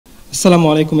Assalamu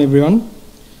alaikum everyone.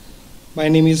 My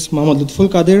name is Mohammad Lutful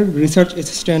Kader, Research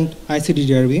Assistant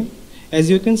icddr. As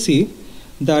you can see,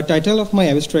 the title of my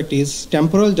abstract is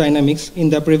Temporal Dynamics in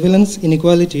the Prevalence,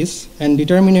 Inequalities and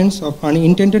Determinants of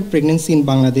Unintended Pregnancy in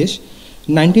Bangladesh,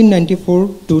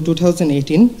 1994 to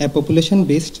 2018, a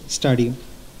population-based study.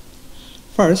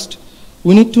 First,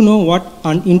 we need to know what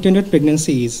unintended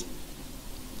pregnancy is.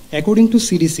 According to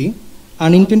CDC,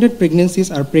 unintended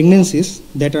pregnancies are pregnancies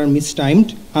that are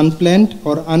mistimed, unplanned,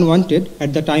 or unwanted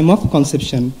at the time of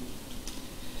conception.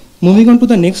 Moving on to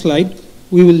the next slide,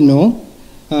 we will know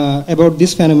about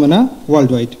this phenomena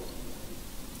worldwide.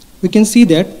 We can see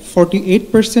that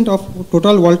 48% of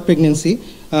total world pregnancy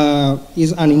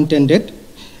is unintended,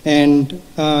 and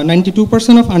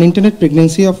 92% of unintended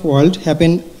pregnancy of world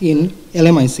happen in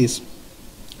LMICs.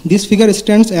 This figure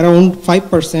stands around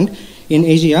 5% in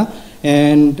Asia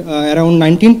and around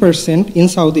 19% in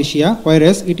South Asia,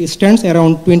 whereas it stands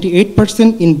around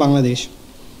 28% in Bangladesh.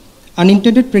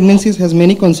 Unintended pregnancies has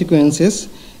many consequences,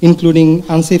 including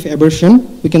unsafe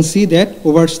abortion. We can see that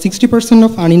over 60%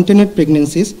 of unintended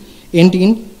pregnancies end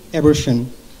in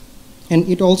abortion. And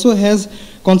it also has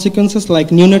consequences like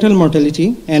neonatal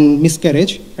mortality and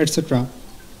miscarriage, etc.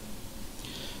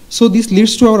 So this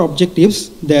leads to our objectives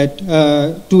that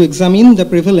to examine the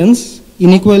prevalence,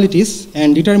 inequalities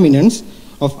and determinants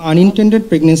of unintended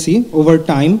pregnancy over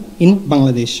time in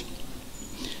Bangladesh.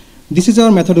 This is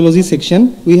our methodology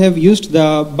section. We have used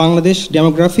the Bangladesh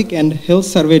Demographic and Health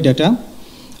Survey data.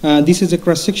 This is a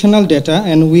cross-sectional data,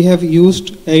 and we have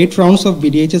used 8 rounds of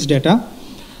BDHS data.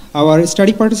 Our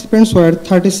study participants were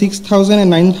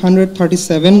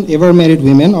 36,937 ever married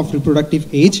women of reproductive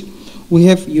age. We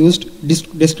have used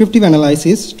descriptive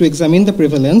analysis to examine the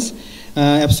prevalence,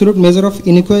 absolute measure of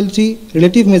inequality,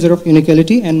 relative measure of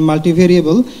inequality, and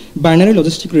multivariable binary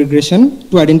logistic regression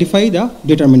to identify the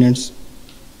determinants.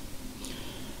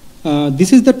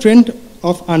 This is the trend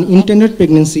of unintended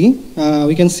pregnancy.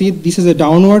 We can see this is a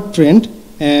downward trend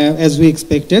as we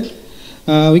expected.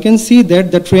 We can see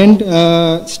that the trend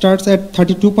starts at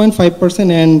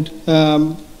 32.5% and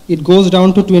it goes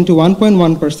down to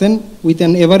 21.1% with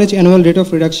an average annual rate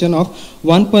of reduction of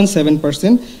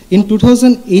 1.7%. In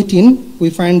 2018, we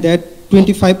find that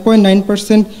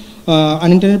 25.9%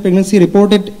 unintended pregnancy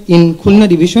reported in Khulna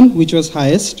division, which was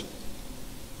highest.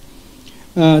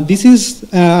 This is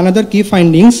another key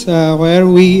findings where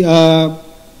we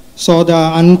saw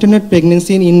the unintended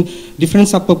pregnancy in different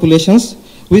subpopulations.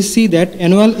 We see that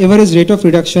annual average rate of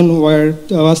reduction was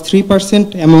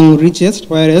 3% among richest,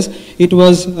 whereas it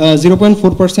was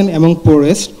 0.4% among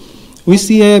poorest. We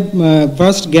see a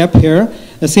vast gap here.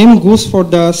 The same goes for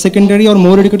the secondary or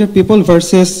more educated people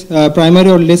versus primary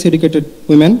or less educated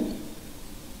women.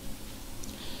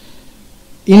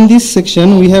 In this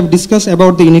section, we have discussed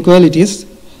about the inequalities.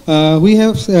 We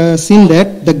have seen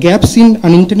that the gaps in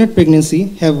unintended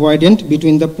pregnancy have widened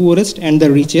between the poorest and the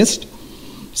richest.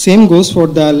 Same goes for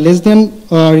the less than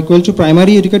or equal to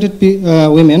primary educated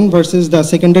women versus the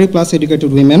secondary plus educated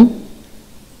women.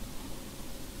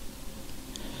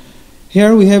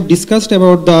 Here we have discussed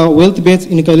about the wealth-based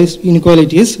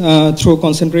inequalities through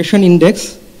concentration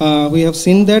index. We have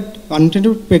seen that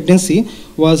unintended pregnancy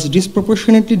was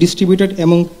disproportionately distributed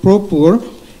among pro-poor,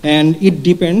 and it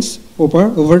depends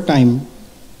over time.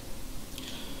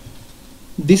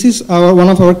 This is one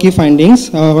of our key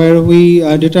findings where we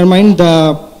determined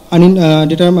the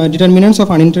determinants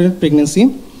of unintended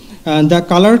pregnancy. The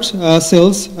colored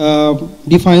cells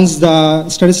defines the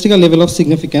statistical level of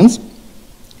significance.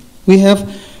 We have,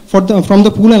 from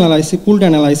the pooled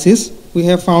analysis, we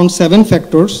have found 7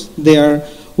 factors. They are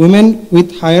women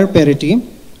with higher parity,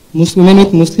 women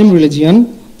with Muslim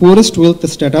religion, poorest wealth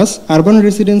status, urban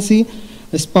residency,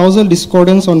 spousal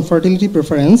discordance on fertility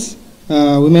preference,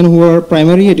 women who are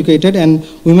primary educated, and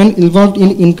women involved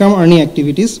in income earning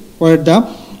activities were the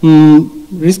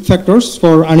risk factors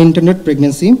for unintended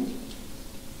pregnancy.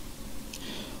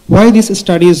 Why this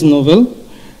study is novel?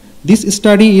 This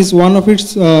study is one of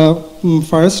its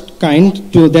first kind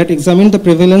that examined the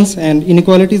prevalence and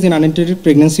inequalities in unintended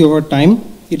pregnancy over time.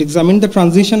 It examined the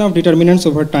transition of determinants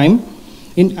over time.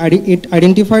 It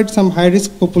identified some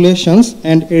high-risk populations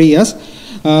and areas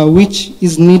which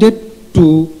is needed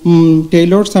to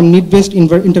tailor some need-based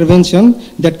intervention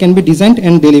that can be designed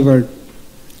and delivered.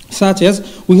 Such as,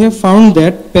 we have found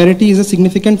that parity is a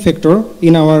significant factor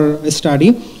in our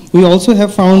study. We also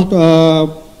have found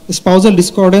spousal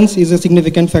discordance is a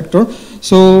significant factor.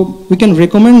 So we can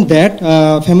recommend that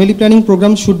family planning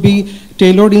programs should be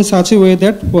tailored in such a way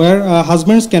that where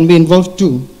husbands can be involved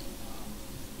too.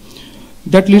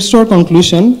 That leads to our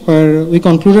conclusion, where we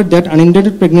concluded that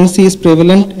unintended pregnancy is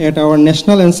prevalent at our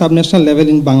national and subnational level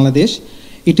in Bangladesh.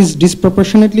 It is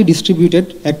disproportionately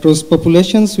distributed across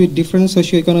populations with different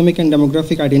socioeconomic and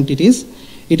demographic identities.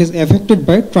 It is affected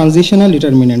by transitional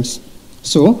determinants.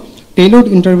 So, tailored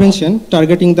intervention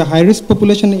targeting the high-risk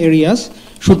population areas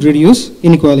should reduce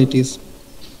inequalities.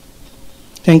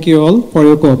 Thank you all for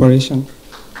your cooperation.